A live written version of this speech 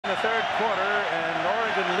the third quarter, and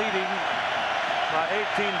Oregon leading by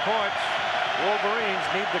 18 points. Wolverines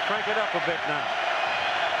need to crank it up a bit now.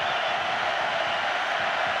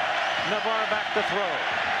 Navarre back to throw.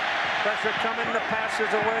 Pressure coming, the pass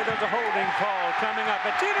is away. There's a holding call coming up.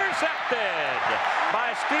 It's intercepted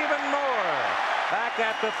by Stephen Moore. Back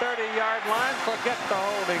at the 30-yard line. Forget the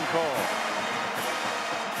holding call.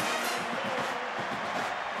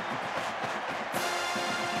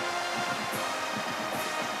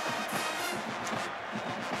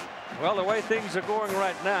 Well, the way things are going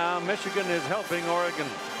right now, Michigan is helping Oregon.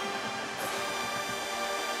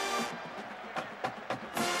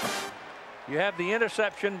 You have the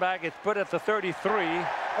interception back. It's put at the 33.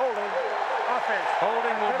 Holding. Offense.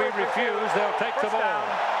 Holding will be refused. They'll take the ball.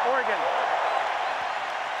 Oregon.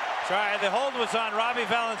 Sorry, the hold was on Robbie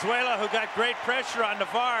Valenzuela, who got great pressure on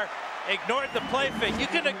Navarre. Ignored the play fake. You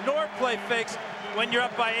can ignore play fakes when you're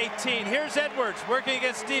up by 18. Here's Edwards working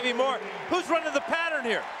against Stevie Moore. Who's running the pattern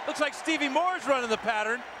here? Looks like Stevie Moore's running the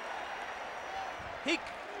pattern. He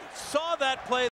saw that play.